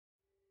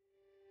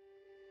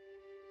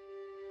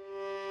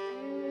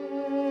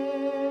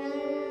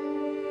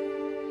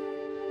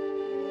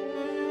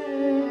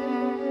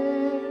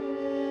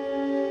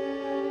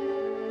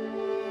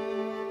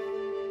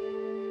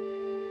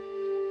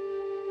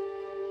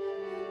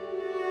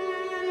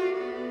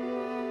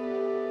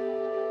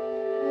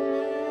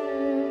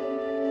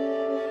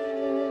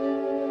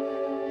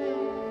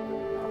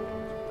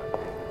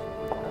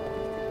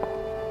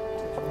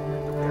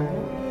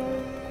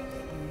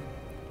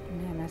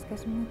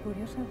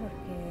curioso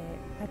porque,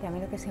 fíjate, a mí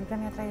lo que siempre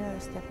me ha traído de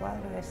este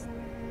cuadro es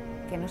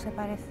que no se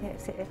parece...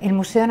 El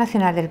Museo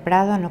Nacional del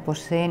Prado no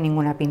posee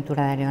ninguna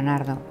pintura de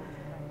Leonardo,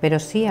 pero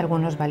sí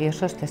algunos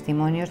valiosos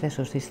testimonios de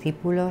sus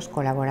discípulos,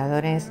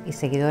 colaboradores y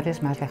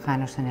seguidores más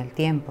lejanos en el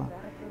tiempo,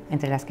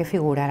 entre las que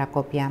figura la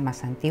copia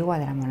más antigua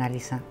de la Mona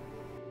Lisa.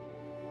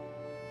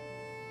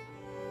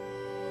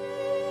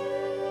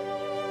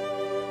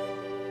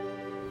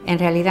 En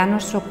realidad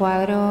nuestro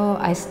cuadro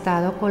ha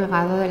estado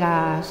colgado de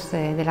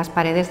las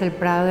paredes del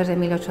Prado desde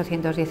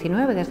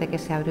 1819, desde que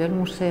se abrió el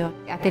museo.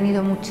 Ha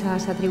tenido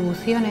muchas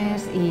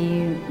atribuciones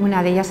y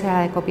una de ellas era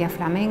la de copia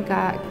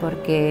flamenca,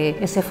 porque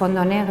ese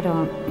fondo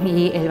negro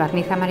y el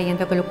barniz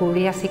amarillento que lo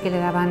cubría sí que le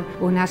daban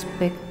un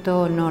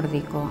aspecto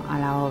nórdico a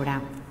la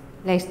obra.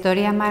 La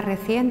historia más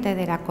reciente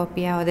de la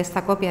copia o de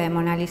esta copia de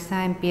Mona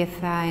Lisa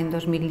empieza en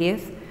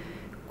 2010,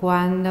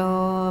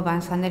 cuando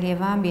Vincent de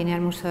Lieven viene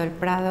al Museo del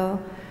Prado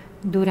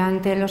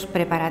durante los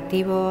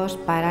preparativos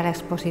para la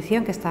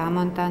exposición que estaba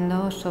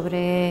montando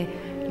sobre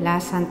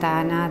la Santa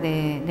Ana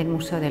del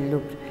Museo del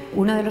Louvre.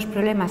 Uno de los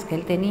problemas que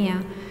él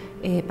tenía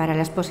para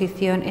la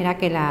exposición era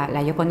que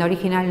la Gioconda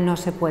original no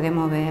se puede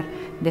mover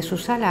de su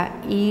sala,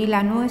 y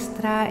la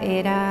nuestra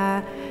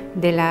era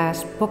de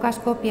las pocas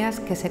copias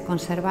que se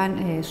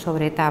conservan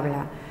sobre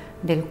tabla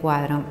del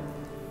cuadro.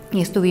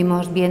 Y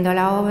estuvimos viendo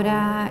la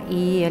obra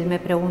y él me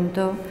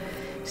preguntó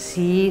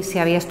si se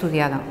había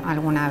estudiado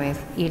alguna vez,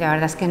 y la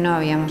verdad es que no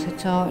habíamos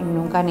hecho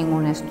nunca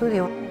ningún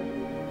estudio.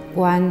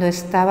 Cuando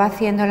estaba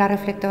haciendo la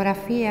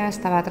reflectografía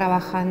estaba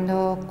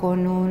trabajando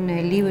con un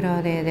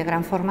libro de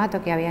gran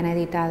formato que habían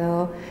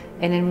editado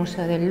en el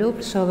Museo del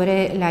Louvre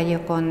sobre la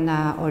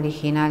Gioconda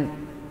original,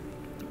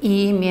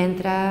 y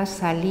mientras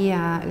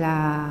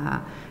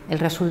salía el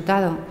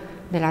resultado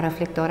de la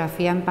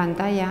reflectografía en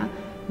pantalla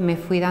me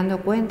fui dando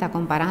cuenta,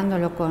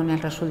 comparándolo con el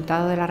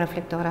resultado de la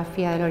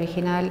reflectografía del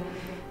original,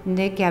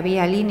 de que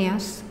había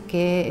líneas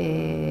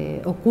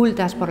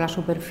ocultas por la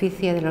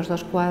superficie de los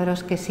dos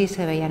cuadros que sí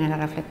se veían en la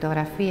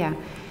reflectografía,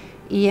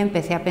 y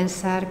empecé a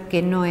pensar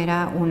que no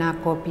era una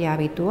copia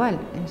habitual,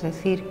 es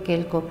decir, que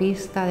el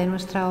copista de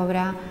nuestra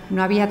obra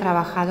no había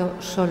trabajado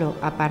solo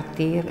a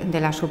partir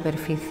de la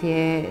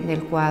superficie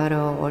del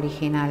cuadro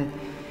original.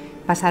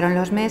 Pasaron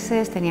los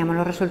meses, teníamos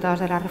los resultados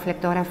de la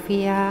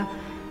reflectografía,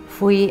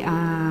 fui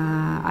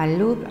al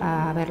Louvre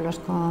a verlos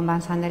con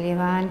Vincent de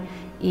Lieven,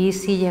 y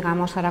sí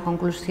llegamos a la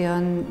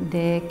conclusión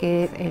de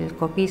que el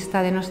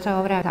copista de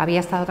nuestra obra había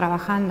estado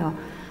trabajando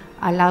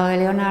al lado de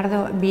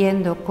Leonardo,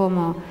 viendo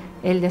cómo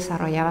él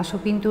desarrollaba su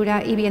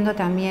pintura y viendo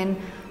también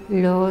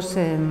los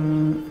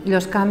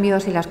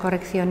cambios y las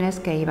correcciones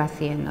que iba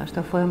haciendo.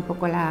 Esto fue un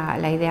poco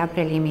la idea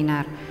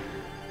preliminar.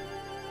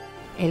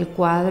 El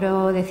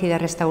cuadro decide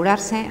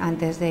restaurarse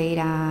antes de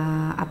ir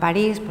a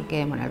París,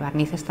 porque bueno, el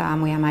barniz estaba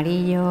muy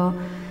amarillo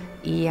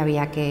y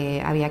había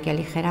que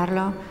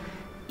aligerarlo.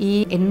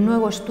 Y en un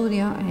nuevo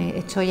estudio,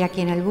 hecho ya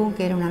aquí en el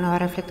búnker, una nueva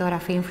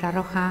reflectografía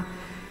infrarroja,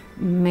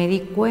 me di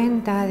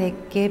cuenta de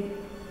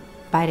que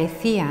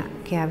parecía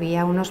que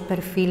había unos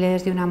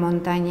perfiles de una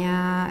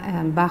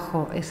montaña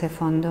bajo ese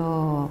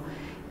fondo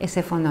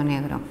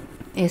negro.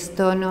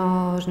 Esto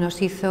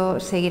nos hizo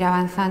seguir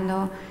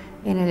avanzando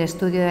en el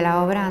estudio de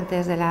la obra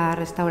antes de la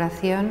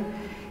restauración,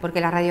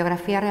 porque la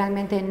radiografía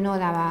realmente no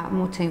daba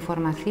mucha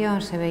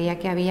información. Se veía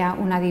que había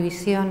una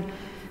división,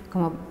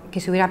 como que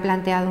se hubiera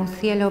planteado un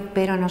cielo,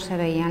 pero no se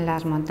veían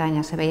las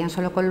montañas, se veían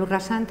solo con luz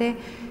rasante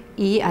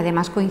y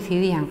además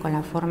coincidían con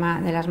la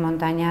forma de las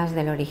montañas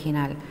del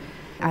original.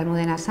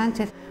 Almudena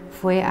Sánchez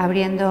fue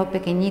abriendo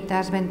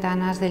pequeñitas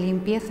ventanas de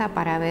limpieza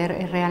para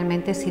ver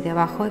realmente si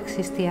debajo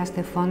existía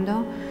este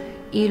fondo,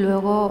 y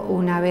luego,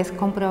 una vez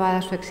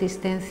comprobada su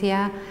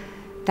existencia,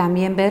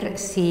 también ver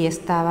si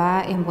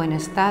estaba en buen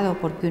estado,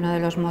 porque uno de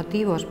los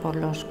motivos por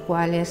los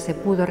cuales se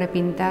pudo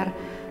repintar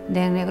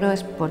de negro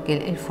es porque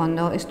el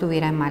fondo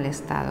estuviera en mal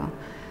estado.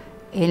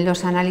 En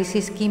los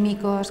análisis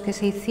químicos que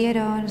se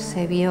hicieron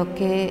se vio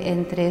que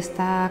entre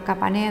esta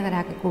capa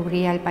negra que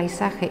cubría el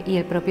paisaje y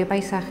el propio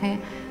paisaje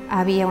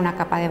había una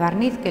capa de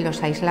barniz que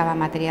los aislaba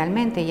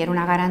materialmente, y era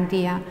una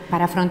garantía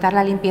para afrontar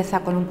la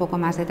limpieza con un poco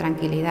más de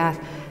tranquilidad.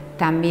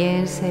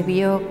 También se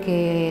vio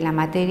que la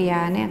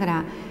materia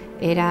negra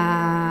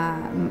era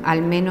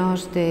al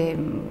menos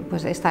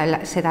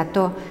se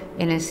dató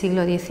en el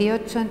siglo XVIII,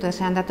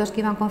 entonces eran datos que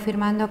iban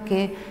confirmando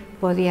que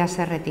podía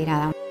ser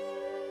retirada.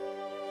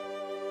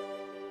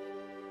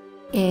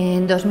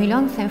 En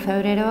 2011, en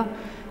febrero,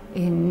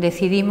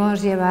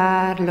 decidimos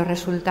llevar los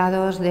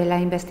resultados de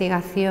la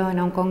investigación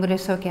a un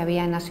congreso que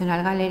había en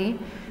National Gallery,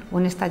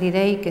 un study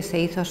day que se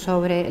hizo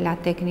sobre la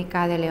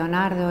técnica de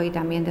Leonardo y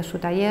también de su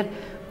taller,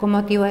 con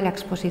motivo de la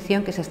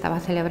exposición que se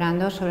estaba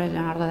celebrando sobre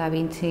Leonardo da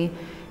Vinci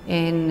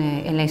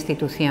en la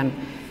institución.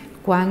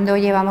 Cuando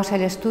llevamos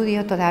el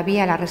estudio,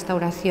 todavía la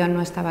restauración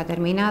no estaba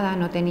terminada,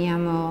 no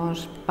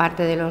teníamos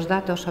parte de los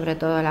datos, sobre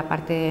todo de la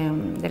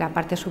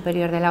parte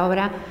superior de la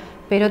obra,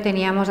 pero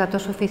teníamos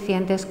datos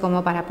suficientes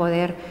como para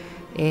poder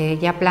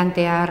ya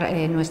plantear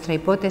nuestra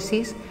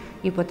hipótesis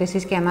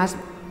que además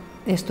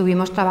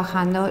estuvimos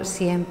trabajando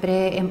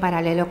siempre en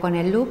paralelo con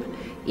el Louvre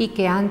y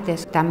que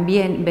antes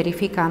también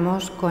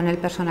verificamos con el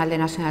personal de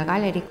National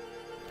Gallery.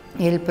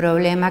 El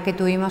problema que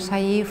tuvimos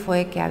allí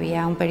fue que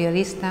había un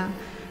periodista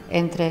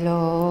entre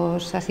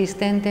los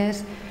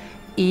asistentes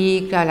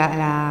y claro,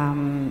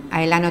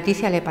 a él la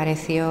noticia le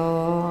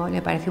pareció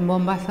un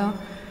bombazo,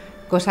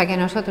 cosa que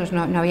nosotros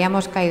no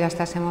habíamos caído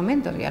hasta ese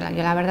momento. Yo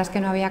la verdad es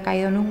que no había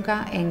caído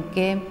nunca en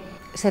que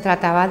se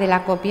trataba de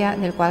la copia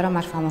del cuadro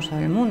más famoso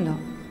del mundo.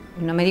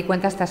 No me di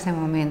cuenta hasta ese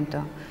momento.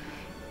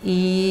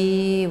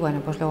 Y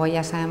bueno, pues luego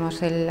ya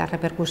sabemos la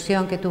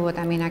repercusión que tuvo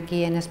también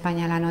aquí en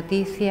España la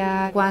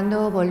noticia.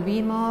 Cuando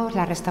volvimos,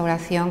 la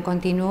restauración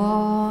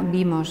continuó,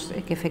 vimos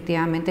que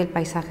efectivamente el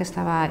paisaje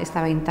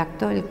estaba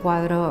intacto. El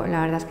cuadro,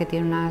 la verdad es que está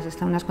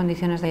en unas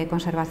condiciones de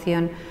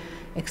conservación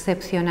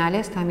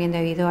excepcionales, también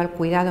debido al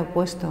cuidado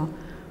puesto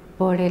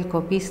por el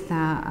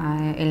copista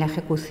en la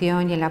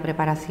ejecución y en la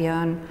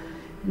preparación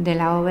de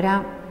la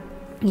obra.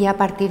 Y a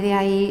partir de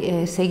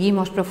ahí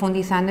seguimos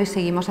profundizando y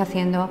seguimos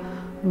haciendo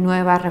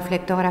nuevas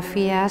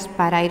reflectografías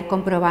para ir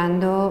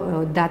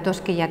comprobando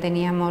datos que ya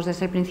teníamos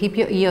desde el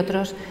principio y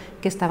otros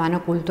que estaban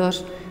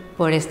ocultos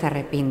por este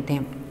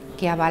repinte,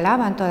 que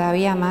avalaban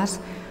todavía más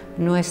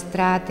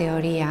nuestra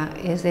teoría,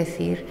 es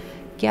decir,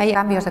 que hay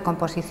cambios de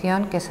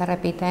composición que se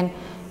repiten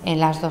en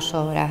las dos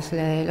obras.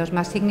 Los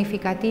más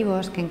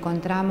significativos que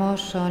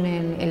encontramos son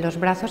en los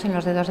brazos, en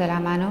los dedos de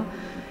la mano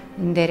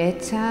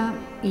derecha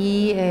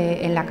y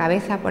en la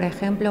cabeza, por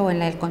ejemplo, o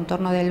en el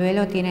contorno del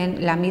velo,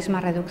 tienen la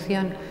misma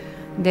reducción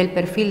del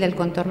perfil del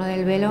contorno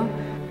del velo,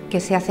 que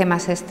se hace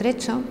más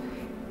estrecho.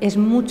 Es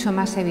mucho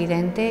más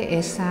evidente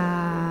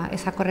esa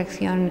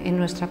corrección en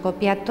nuestra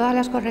copia. Todas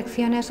las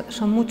correcciones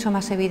son mucho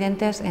más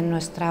evidentes en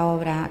nuestra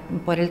obra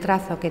por el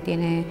trazo que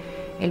tiene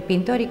el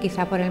pintor y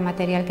quizá por el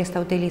material que está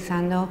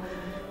utilizando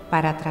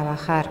para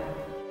trabajar.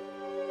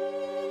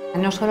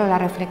 No solo la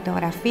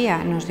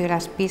reflectografía nos dio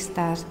las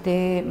pistas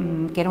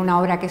de que era una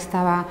obra que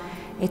estaba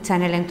hecha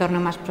en el entorno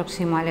más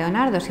próximo a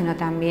Leonardo, sino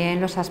también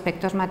los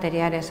aspectos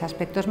materiales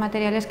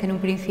que en un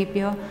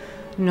principio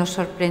nos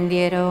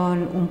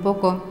sorprendieron un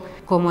poco,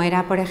 como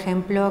era, por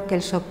ejemplo, que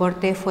el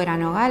soporte fuera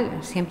nogal.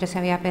 Siempre se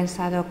había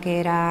pensado que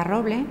era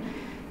roble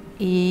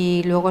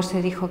y luego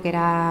se dijo que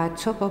era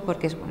chopo,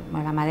 porque es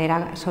la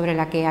madera sobre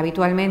la que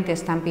habitualmente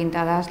están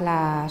pintadas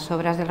las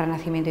obras del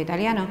Renacimiento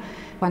italiano.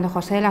 Cuando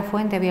José de la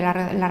Fuente vio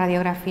la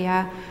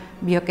radiografía,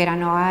 vio que era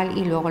nogal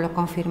y luego lo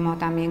confirmó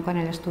también con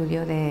el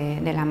estudio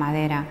de la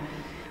madera.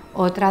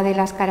 Otra de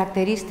las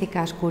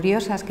características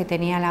curiosas que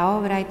tenía la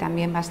obra y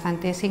también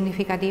bastante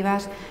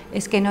significativas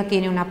es que no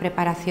tiene una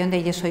preparación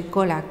de yeso y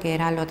cola, que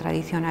era lo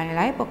tradicional en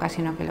la época,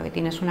 sino que lo que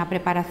tiene es una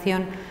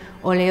preparación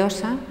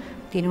oleosa,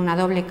 tiene una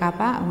doble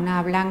capa,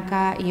 una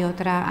blanca y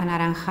otra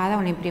anaranjada,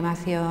 una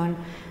imprimación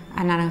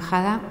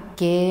anaranjada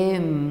que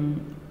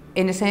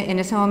en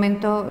ese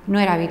momento no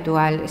era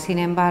habitual. Sin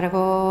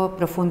embargo,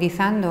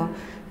 profundizando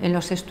en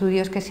los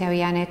estudios que se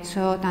habían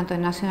hecho tanto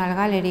en National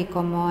Gallery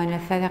como en el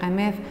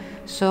CDRMF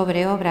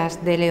sobre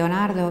obras de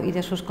Leonardo y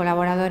de sus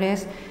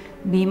colaboradores,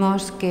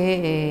 vimos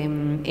que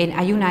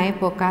hay una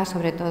época,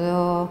 sobre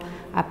todo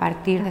a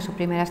partir de su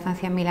primera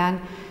estancia en Milán,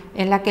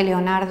 en la que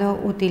Leonardo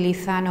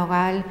utiliza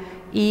nogal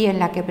y en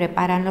la que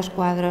preparan los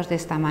cuadros de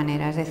esta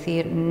manera, es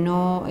decir,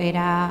 no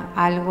era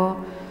algo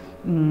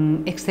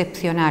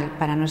excepcional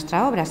para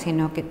nuestra obra,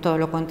 sino que todo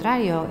lo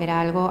contrario,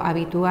 era algo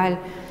habitual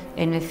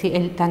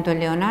tanto en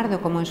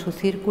Leonardo como en su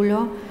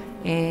círculo,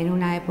 en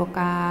una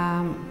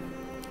época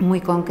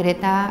muy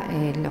concreta,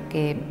 lo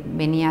que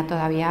venía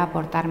todavía a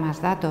aportar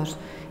más datos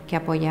que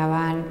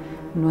apoyaban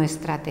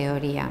nuestra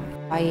teoría.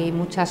 Hay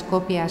muchas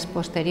copias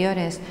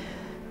posteriores,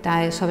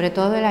 sobre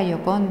todo de la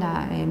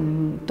Gioconda.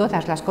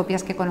 Todas las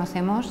copias que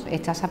conocemos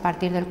hechas a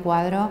partir del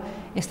cuadro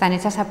están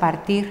hechas a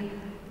partir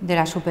de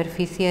la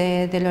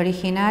superficie del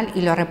original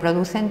y lo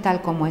reproducen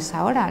tal como es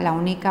ahora. La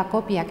única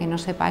copia que no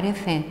se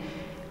parece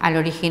al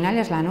original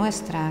es la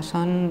nuestra.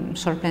 Son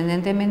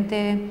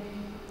sorprendentemente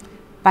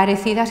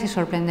parecidas y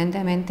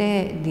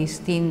sorprendentemente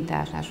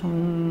distintas. Es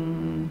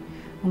un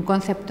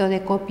concepto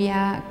de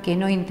copia que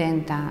no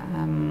intenta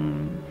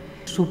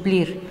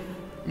suplir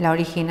la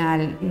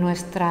original.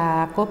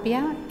 Nuestra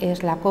copia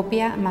es la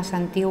copia más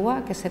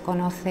antigua que se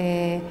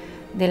conoce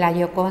de la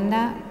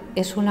Gioconda.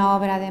 Es una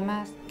obra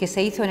además que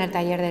se hizo en el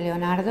taller de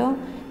Leonardo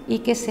y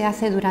que se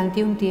hace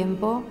durante un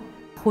tiempo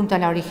junto a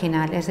la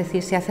original, es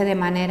decir, se hace de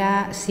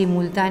manera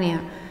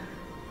simultánea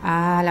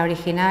a la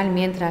original.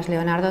 Mientras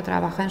Leonardo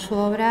trabaja en su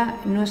obra,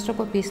 nuestro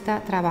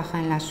copista trabaja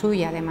en la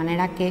suya, de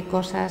manera que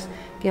cosas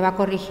que va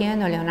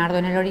corrigiendo Leonardo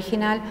en el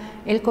original,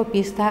 el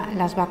copista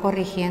las va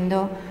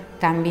corrigiendo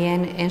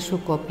también en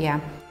su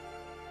copia.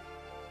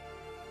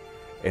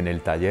 En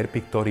el taller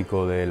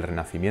pictórico del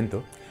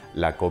Renacimiento,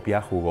 la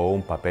copia jugó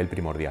un papel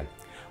primordial.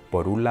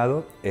 Por un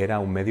lado, era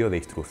un medio de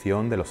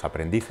instrucción de los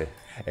aprendices.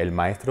 El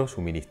maestro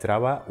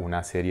suministraba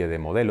una serie de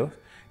modelos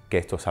que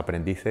estos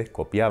aprendices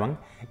copiaban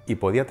y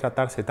podía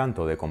tratarse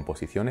tanto de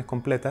composiciones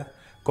completas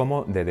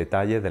como de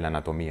detalles de la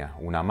anatomía,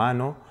 una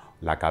mano,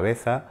 la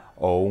cabeza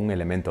o un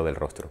elemento del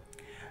rostro.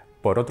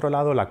 Por otro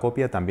lado, la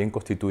copia también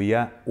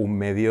constituía un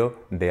medio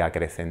de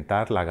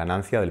acrecentar la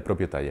ganancia del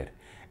propio taller.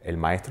 El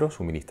maestro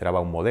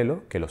suministraba un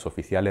modelo que los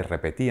oficiales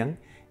repetían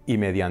y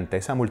mediante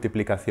esa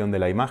multiplicación de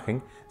la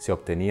imagen se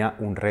obtenía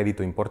un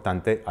rédito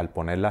importante al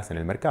ponerlas en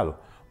el mercado,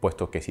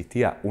 puesto que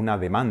existía una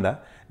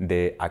demanda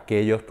de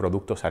aquellos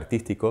productos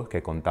artísticos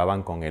que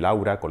contaban con el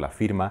aura, con la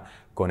firma,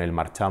 con el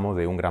marchamo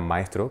de un gran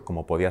maestro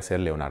como podía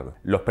ser Leonardo.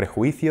 Los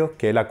prejuicios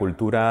que la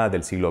cultura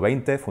del siglo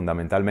XX,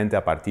 fundamentalmente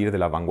a partir de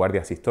las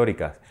vanguardias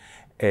históricas,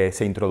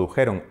 se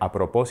introdujeron a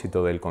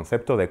propósito del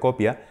concepto de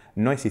copia,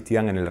 no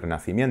existían en el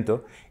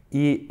Renacimiento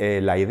y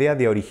la idea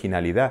de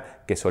originalidad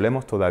que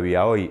solemos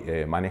todavía hoy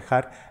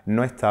manejar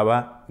no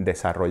estaba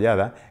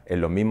desarrollada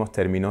en los mismos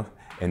términos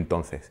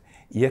entonces.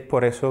 Y es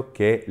por eso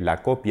que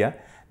la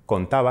copia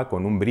contaba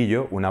con un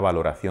brillo, una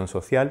valoración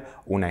social,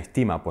 una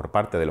estima por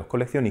parte de los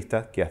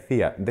coleccionistas que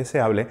hacía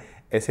deseable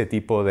ese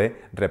tipo de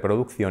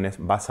reproducciones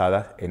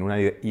basadas en una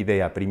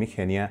idea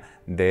primigenia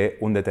de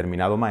un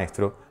determinado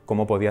maestro,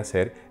 como podía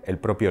ser el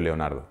propio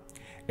Leonardo.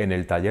 En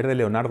el taller de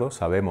Leonardo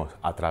sabemos,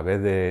 a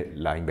través de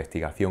la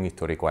investigación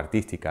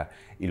histórico-artística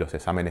y los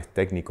exámenes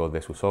técnicos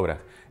de sus obras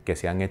que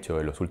se han hecho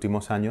en los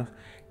últimos años,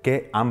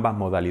 que ambas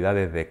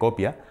modalidades de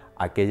copia,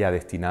 aquella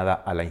destinada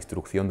a la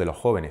instrucción de los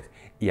jóvenes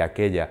y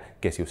aquella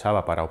que se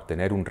usaba para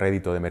obtener un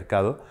rédito de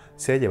mercado,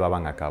 se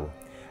llevaban a cabo.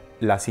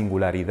 La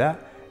singularidad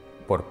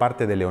por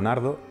parte de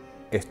Leonardo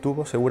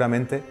estuvo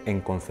seguramente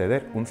en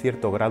conceder un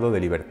cierto grado de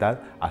libertad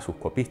a sus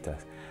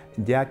copistas,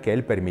 ya que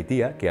él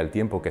permitía que al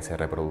tiempo que se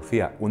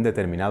reproducía un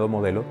determinado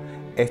modelo,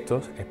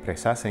 estos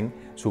expresasen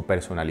su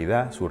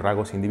personalidad, sus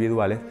rasgos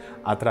individuales,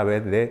 a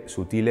través de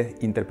sutiles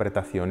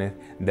interpretaciones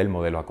del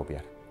modelo a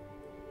copiar.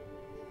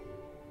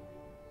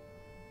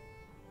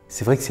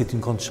 C'est vrai que c'est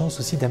une grande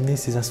chance aussi d'amener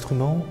ces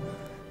instruments.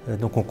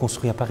 Donc on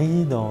construit à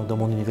Paris, dans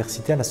mon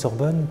université, à la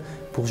Sorbonne,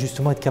 pour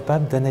justement être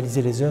capable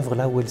d'analyser les œuvres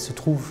là où elles se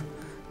trouvent,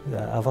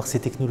 avoir ces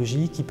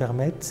technologies qui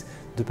permettent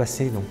de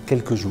passer donc,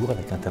 quelques jours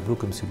avec un tableau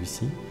comme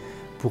celui-ci,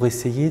 pour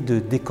essayer de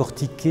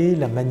décortiquer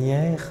la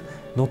manière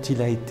dont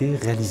il a été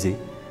réalisé,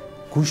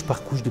 couche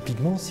par couche de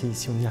pigments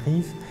si on y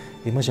arrive.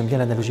 Et moi j'aime bien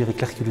l'analogie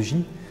avec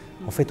l'archéologie.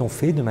 En fait on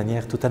fait de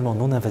manière totalement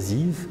non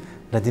invasive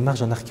la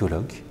démarche d'un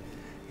archéologue.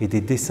 Et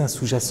des dessins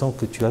sous-jacents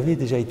que tu avais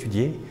déjà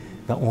étudiés,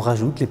 ben on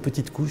rajoute les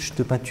petites couches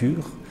de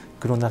peinture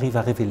que l'on arrive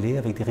à révéler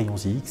avec des rayons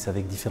X,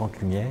 avec différentes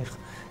lumières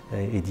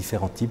et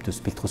différents types de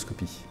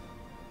spectroscopie.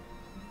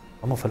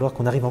 Vraiment, il va falloir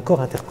qu'on arrive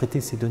encore à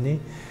interpréter ces données,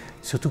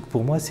 surtout que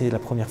pour moi, c'est la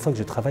première fois que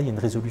je travaille à une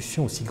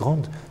résolution aussi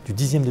grande du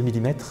dixième de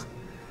millimètre,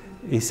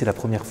 et c'est la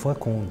première fois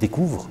qu'on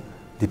découvre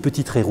des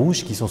petits traits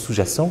rouges qui sont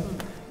sous-jacents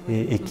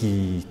et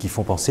qui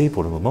font penser,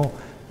 pour le moment,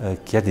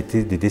 qu'il y a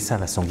des dessins à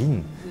la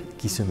sanguine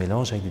qui se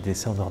mélangent avec des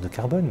dessins en noir de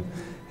carbone.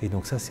 Et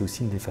donc ça, c'est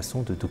aussi une des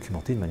façons de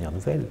documenter de manière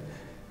nouvelle.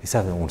 Et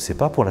ça, on ne le sait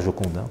pas pour la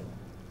Joconde. Hein.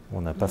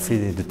 On n'a pas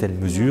fait de telles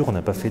mesures, on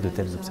n'a pas fait de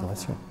telles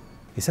observations.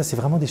 Et ça, c'est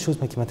vraiment des choses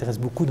qui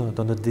m'intéressent beaucoup dans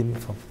notre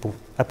pour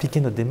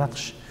appliquer notre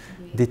démarche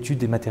d'étude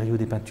des matériaux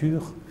des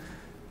peintures,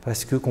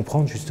 parce que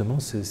comprendre justement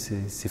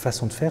ces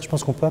façons de faire, je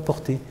pense qu'on peut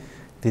apporter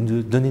des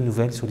données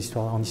nouvelles sur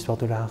en histoire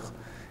de l'art,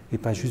 et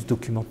pas juste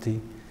documenter.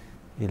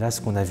 Et là,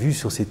 ce qu'on a vu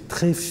sur ces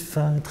très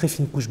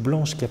fines couches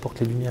blanches qui apportent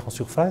les lumières en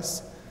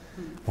surface,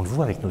 on le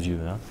voit avec nos yeux,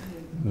 hein,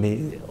 mais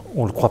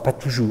on ne le croit pas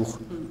toujours.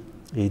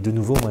 Et de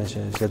nouveau, moi,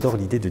 j'adore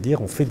l'idée de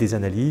dire on fait des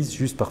analyses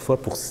juste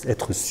parfois pour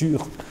être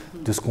sûr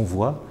de ce qu'on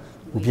voit,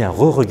 ou bien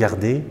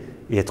re-regarder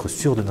et être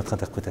sûr de notre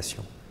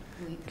interprétation.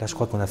 Et là, je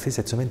crois qu'on a fait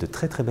cette semaine de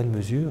très très belles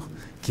mesures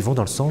qui vont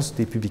dans le sens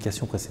des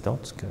publications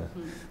précédentes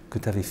que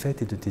tu avais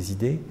faites et de tes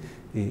idées,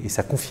 et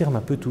ça confirme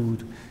un peu tout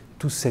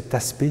cet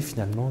aspect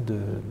finalement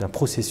d'un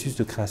processus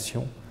de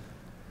création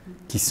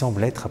qui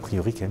semble être a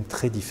priori quand même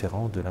très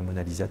différent de la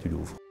Mona Lisa du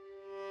Louvre.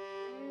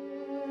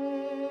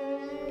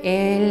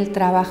 Él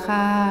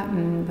trabaja,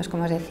 pues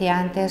como os decía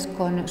antes,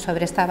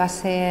 sobre esta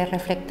base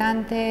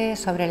reflectante,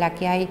 sobre la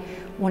que hay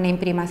una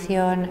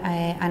imprimación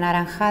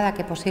anaranjada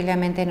que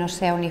posiblemente no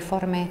sea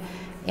uniforme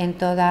en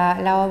toda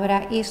la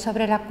obra y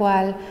sobre la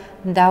cual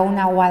da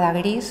una aguada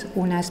gris,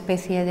 una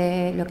especie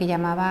de lo que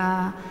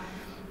llamaba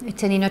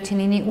Cennino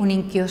Cennini un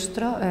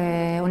inchiostro,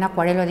 un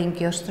acuarelo de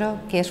inchiostro,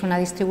 que es una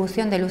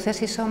distribución de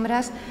luces y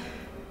sombras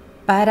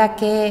para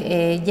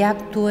que ya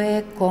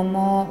actúe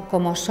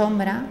como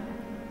sombra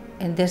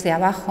desde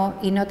abajo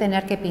y no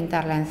tener que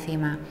pintarla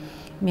encima.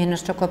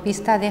 Nuestro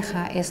copista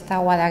deja esta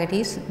aguada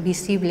gris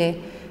visible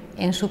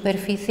en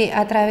superficie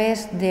a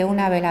través de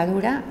una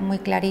veladura muy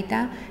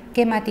clarita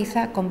que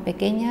matiza con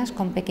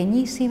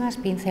pequeñísimas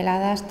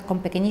pinceladas, con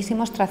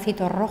pequeñísimos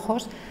tracitos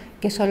rojos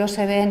que solo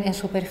se ven en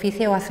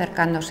superficie o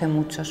acercándose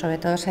mucho, sobre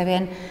todo se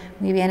ven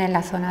muy bien en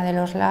la zona de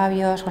los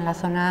labios o en la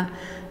zona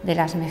de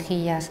las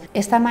mejillas.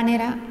 Esta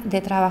manera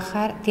de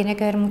trabajar tiene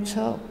que ver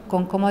mucho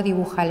con cómo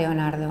dibuja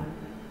Leonardo.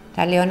 O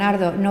sea,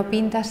 Leonardo no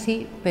pinta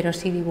así, pero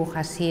sí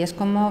dibuja así. Es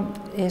como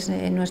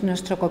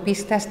nuestro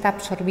copista está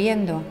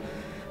absorbiendo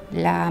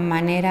la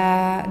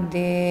manera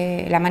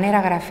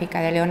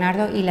gráfica de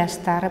Leonardo y la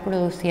está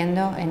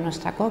reproduciendo en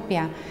nuestra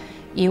copia.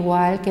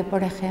 Igual que,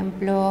 por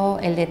ejemplo,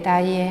 el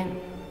detalle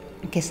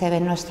que se ve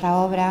en nuestra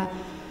obra,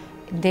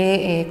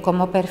 de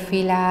cómo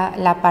perfila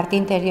la parte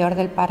interior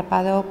del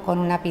párpado con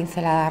una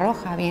pincelada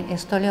roja. Bien,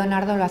 esto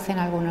Leonardo lo hace en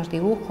algunos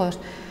dibujos,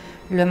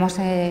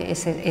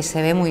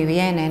 se ve muy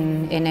bien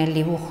en el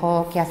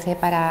dibujo que hace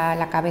para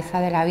la cabeza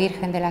de la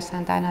Virgen de la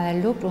Santa Ana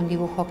del Louvre, un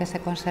dibujo que se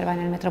conserva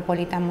en el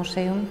Metropolitan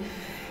Museum,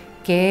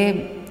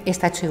 que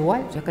está hecho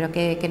igual. Yo creo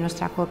que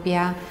nuestra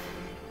copia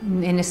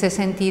en ese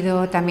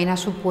sentido también ha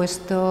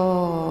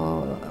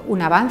supuesto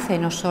un avance,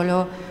 no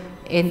solo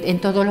en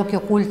todo lo que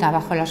oculta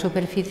bajo la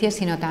superficie,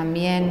 sino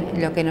también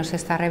lo que nos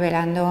está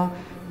revelando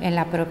en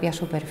la propia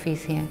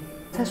superficie.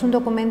 Este es un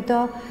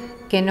documento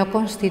que no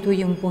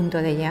constituye un punto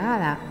de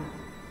llegada,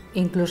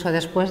 incluso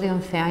después de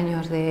 11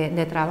 años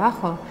de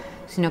trabajo,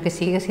 sino que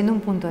sigue siendo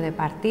un punto de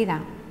partida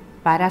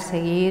para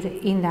seguir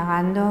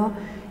indagando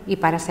y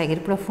para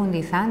seguir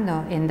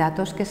profundizando en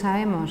datos que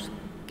sabemos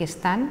que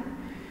están,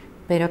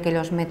 pero que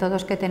los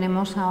métodos que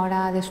tenemos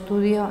ahora de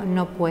estudio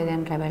no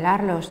pueden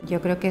revelarlos.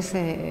 Yo creo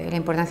que la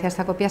importancia de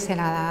esta copia se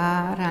la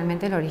da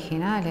realmente el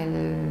original,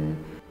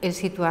 el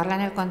situarla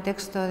en el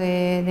contexto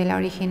de la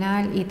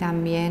original, y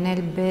también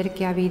el ver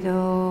que ha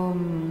habido,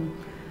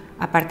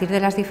 a partir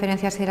de las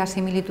diferencias y las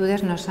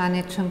similitudes, nos han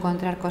hecho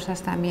encontrar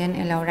cosas también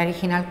en la obra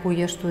original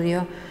cuyo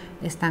estudio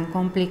es tan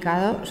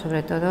complicado,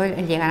 sobre todo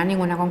el llegar a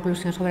ninguna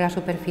conclusión sobre la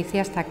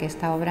superficie hasta que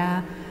esta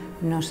obra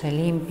no se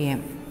limpie.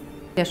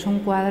 Es un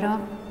cuadro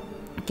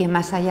que,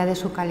 más allá de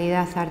su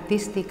calidad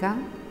artística,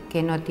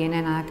 que no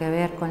tiene nada que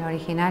ver con la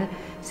original,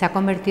 se ha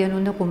convertido en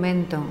un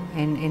documento,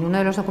 en uno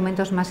de los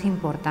documentos más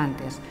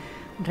importantes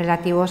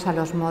relativos a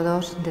los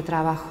modos de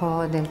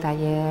trabajo del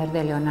taller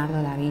de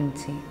Leonardo da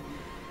Vinci.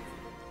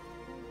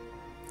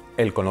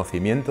 El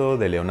conocimiento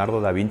de Leonardo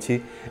da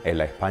Vinci en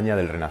la España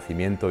del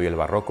Renacimiento y el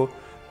Barroco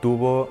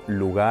tuvo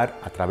lugar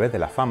a través de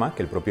la fama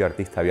que el propio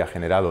artista había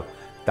generado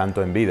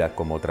tanto en vida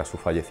como tras su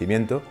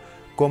fallecimiento,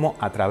 como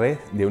a través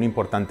de un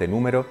importante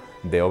número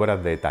de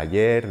obras de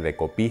taller, de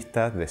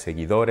copistas, de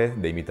seguidores,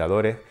 de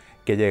imitadores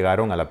que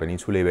llegaron a la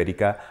península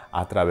ibérica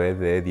a través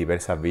de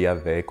diversas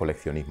vías de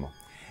coleccionismo.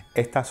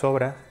 Estas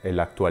obras, en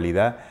la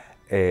actualidad,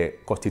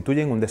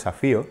 constituyen un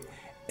desafío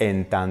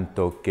en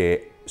tanto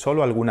que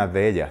solo algunas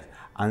de ellas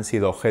han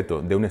sido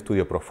objeto de un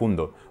estudio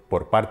profundo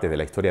por parte de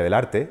la historia del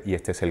arte, y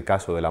este es el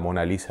caso de la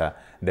Mona Lisa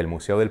del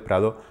Museo del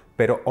Prado,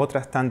 pero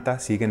otras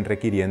tantas siguen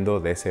requiriendo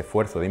de ese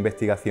esfuerzo de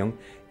investigación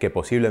que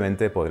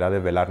posiblemente podrá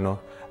desvelarnos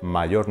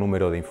mayor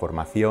número de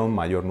información,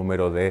 mayor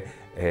número de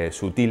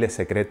sutiles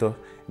secretos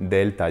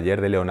del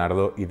taller de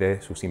Leonardo y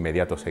de sus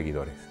inmediatos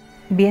seguidores.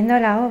 Viendo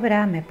la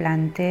obra me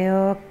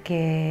planteo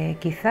que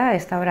quizá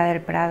esta obra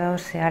del Prado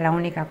sea la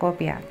única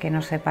copia que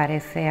no se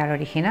parece al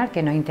original,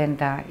 que no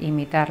intenta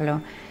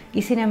imitarlo,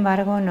 y sin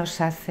embargo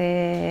nos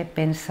hace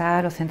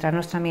pensar o centrar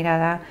nuestra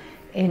mirada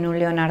en un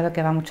Leonardo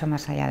que va mucho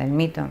más allá del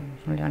mito,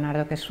 un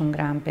Leonardo que es un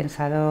gran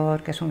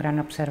pensador, que es un gran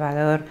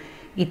observador,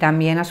 y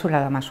también a su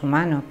lado más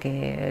humano,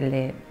 que el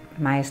de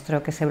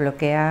maestro que se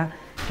bloquea,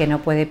 que no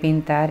puede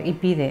pintar y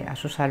pide a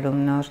sus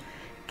alumnos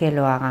que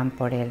lo hagan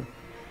por él.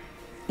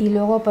 Y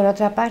luego, por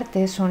otra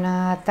parte, es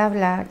una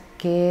tabla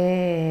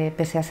que,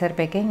 pese a ser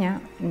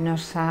pequeña,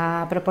 nos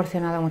ha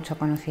proporcionado mucho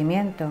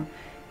conocimiento,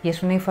 y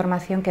es una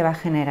información que va a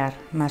generar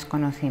más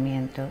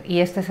conocimiento, y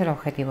este es el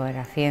objetivo de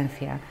la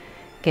ciencia,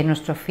 que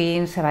nuestro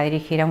fin se va a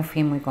dirigir a un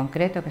fin muy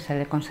concreto, que es el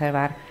de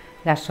conservar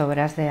las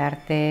obras de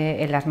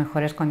arte en las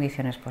mejores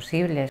condiciones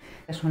posibles.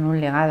 Son un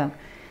legado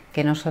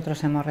que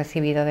nosotros hemos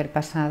recibido del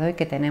pasado y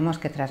que tenemos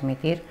que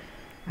transmitir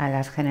a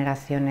las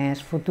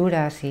generaciones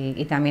futuras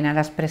y también a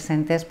las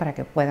presentes para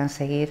que puedan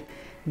seguir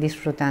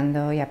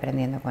disfrutando y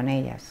aprendiendo con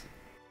ellas.